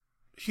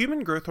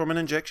Human growth hormone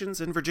injections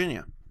in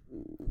Virginia.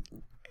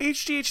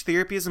 HGH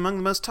therapy is among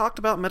the most talked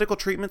about medical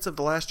treatments of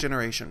the last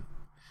generation.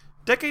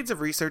 Decades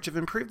of research have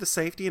improved the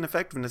safety and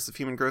effectiveness of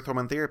human growth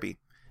hormone therapy,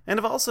 and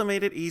have also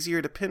made it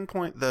easier to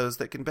pinpoint those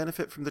that can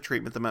benefit from the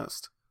treatment the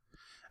most.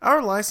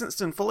 Our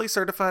licensed and fully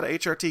certified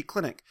HRT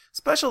clinic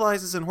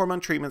specializes in hormone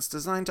treatments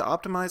designed to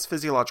optimize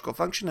physiological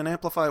function and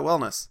amplify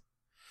wellness.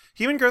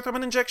 Human growth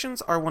hormone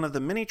injections are one of the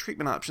many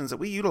treatment options that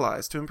we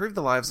utilize to improve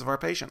the lives of our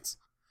patients.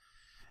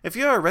 If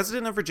you are a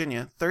resident of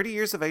Virginia, 30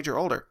 years of age or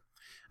older,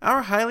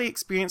 our highly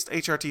experienced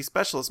HRT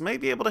specialists may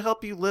be able to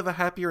help you live a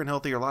happier and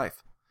healthier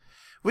life.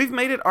 We've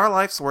made it our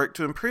life's work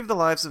to improve the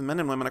lives of men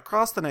and women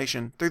across the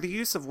nation through the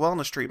use of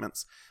wellness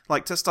treatments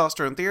like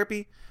testosterone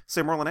therapy,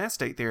 sermorelin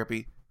acetate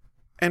therapy,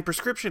 and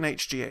prescription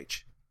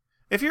HGH.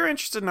 If you're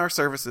interested in our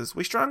services,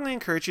 we strongly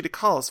encourage you to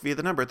call us via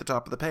the number at the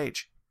top of the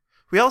page.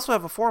 We also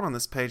have a form on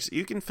this page that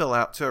you can fill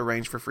out to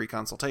arrange for free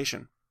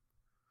consultation.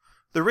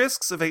 The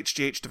risks of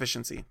HGH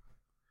deficiency.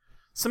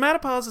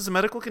 Somatopause is a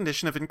medical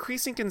condition of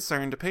increasing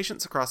concern to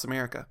patients across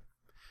America.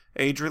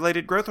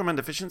 Age-related growth hormone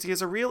deficiency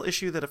is a real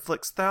issue that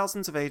afflicts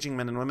thousands of aging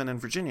men and women in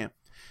Virginia,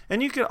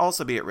 and you could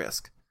also be at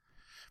risk.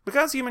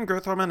 Because human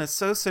growth hormone is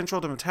so central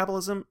to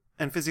metabolism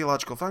and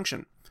physiological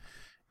function,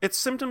 its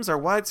symptoms are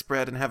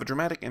widespread and have a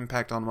dramatic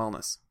impact on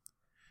wellness.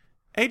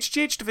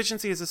 HGH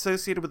deficiency is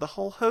associated with a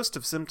whole host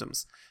of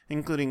symptoms,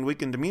 including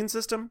weakened immune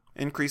system,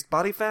 increased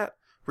body fat,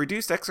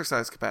 reduced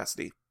exercise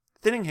capacity,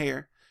 thinning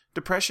hair,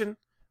 depression,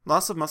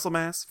 loss of muscle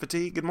mass,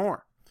 fatigue, and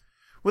more.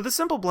 With a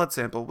simple blood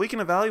sample, we can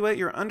evaluate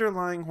your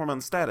underlying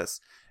hormone status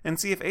and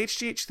see if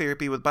HGH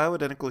therapy with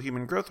bioidentical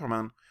human growth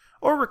hormone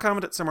or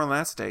recombinant sermorelin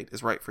acetate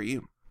is right for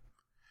you.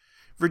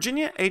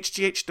 Virginia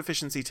HGH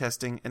deficiency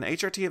testing and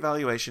HRT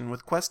evaluation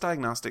with Quest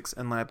Diagnostics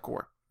and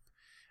LabCorp.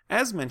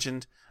 As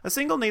mentioned, a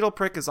single needle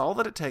prick is all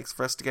that it takes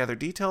for us to gather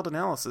detailed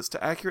analysis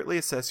to accurately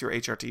assess your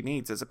HRT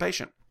needs as a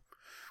patient.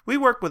 We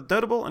work with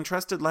notable and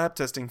trusted lab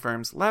testing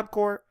firms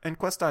LabCorp and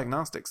Quest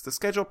Diagnostics to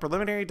schedule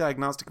preliminary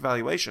diagnostic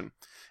evaluation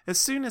as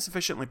soon as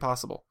efficiently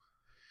possible.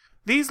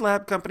 These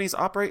lab companies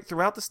operate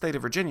throughout the state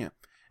of Virginia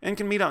and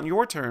can meet on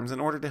your terms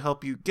in order to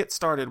help you get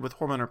started with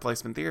hormone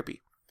replacement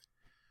therapy.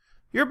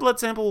 Your blood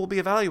sample will be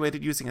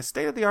evaluated using a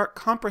state-of-the-art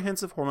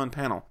comprehensive hormone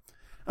panel,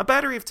 a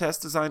battery of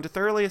tests designed to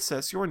thoroughly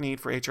assess your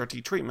need for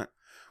HRT treatment,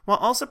 while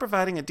also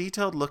providing a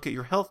detailed look at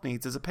your health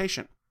needs as a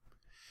patient.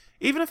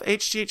 Even if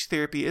HGH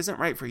therapy isn't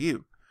right for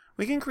you,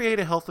 we can create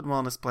a health and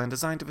wellness plan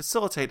designed to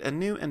facilitate a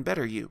new and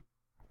better you.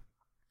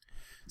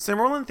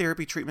 Sermorelin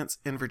therapy treatments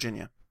in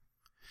Virginia.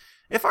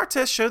 If our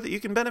tests show that you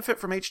can benefit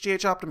from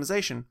HGH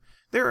optimization,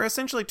 there are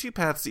essentially two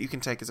paths that you can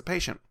take as a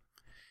patient: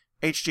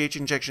 HGH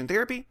injection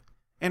therapy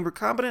and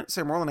recombinant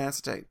sermorelin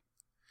acetate.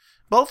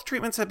 Both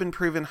treatments have been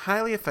proven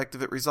highly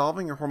effective at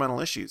resolving your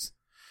hormonal issues,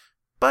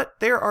 but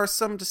there are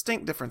some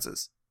distinct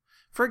differences.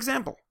 For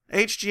example,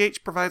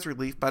 HGH provides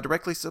relief by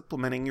directly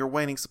supplementing your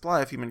waning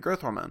supply of human growth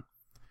hormone.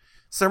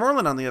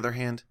 Sermorelin, on the other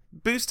hand,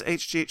 boosts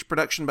HGH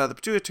production by the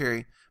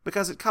pituitary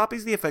because it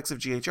copies the effects of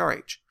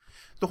GHRH,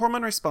 the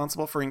hormone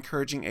responsible for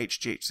encouraging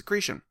HGH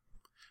secretion.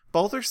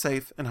 Both are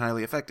safe and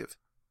highly effective.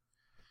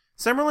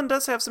 Sermorelin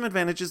does have some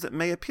advantages that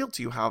may appeal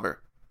to you,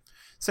 however.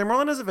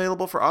 Sermorelin is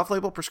available for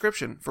off-label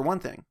prescription, for one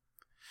thing.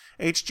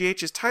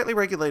 HGH is tightly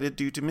regulated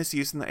due to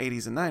misuse in the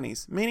 80s and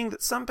 90s, meaning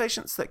that some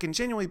patients that can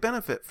genuinely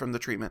benefit from the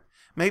treatment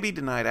may be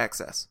denied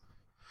access.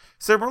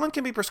 Sermorelin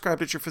can be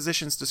prescribed at your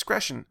physician's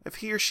discretion if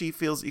he or she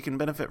feels you can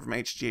benefit from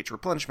HGH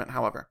replenishment,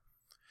 however.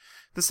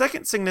 The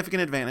second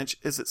significant advantage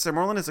is that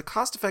sermorelin is a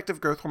cost-effective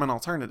growth hormone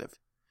alternative.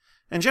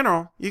 In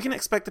general, you can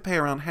expect to pay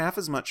around half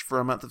as much for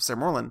a month of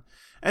sermorelin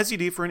as you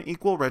do for an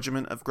equal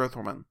regimen of growth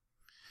hormone.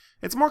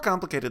 It's more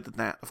complicated than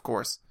that, of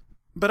course,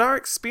 but our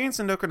experienced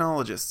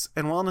endocrinologists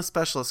and wellness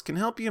specialists can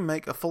help you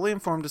make a fully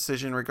informed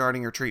decision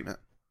regarding your treatment.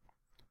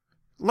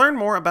 Learn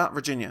more about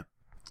Virginia,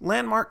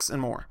 landmarks,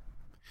 and more.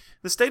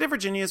 The state of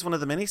Virginia is one of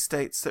the many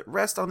states that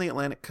rest on the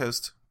Atlantic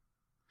coast.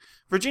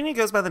 Virginia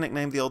goes by the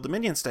nickname the Old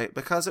Dominion State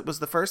because it was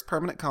the first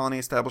permanent colony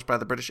established by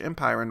the British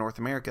Empire in North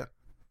America.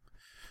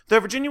 Though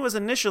Virginia was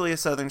initially a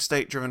southern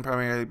state driven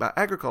primarily by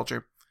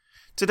agriculture,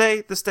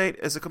 today the state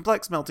is a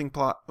complex melting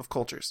pot of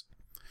cultures.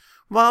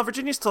 While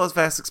Virginia still has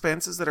vast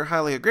expanses that are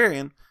highly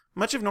agrarian,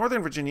 much of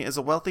northern Virginia is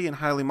wealthy and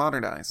highly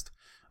modernized,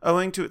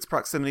 owing to its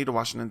proximity to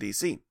Washington,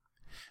 D.C.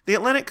 The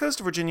Atlantic coast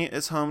of Virginia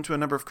is home to a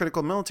number of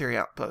critical military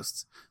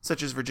outposts,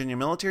 such as Virginia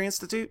Military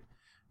Institute,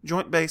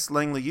 Joint Base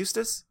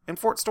Langley-Eustis, and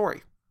Fort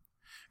Story.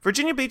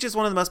 Virginia Beach is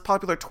one of the most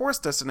popular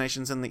tourist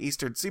destinations in the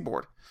eastern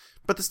seaboard,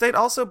 but the state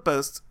also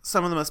boasts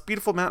some of the most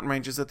beautiful mountain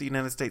ranges that the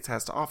United States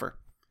has to offer.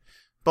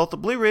 Both the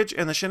Blue Ridge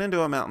and the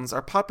Shenandoah Mountains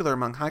are popular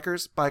among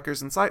hikers,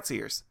 bikers, and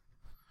sightseers.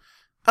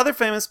 Other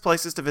famous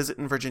places to visit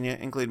in Virginia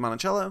include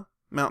Monticello,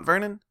 Mount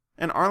Vernon,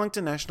 and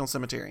Arlington National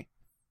Cemetery.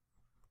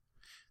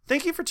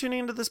 Thank you for tuning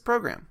into this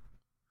program.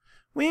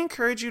 We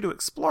encourage you to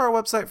explore our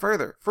website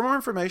further for more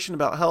information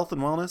about health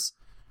and wellness,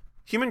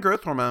 human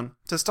growth hormone,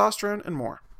 testosterone, and more.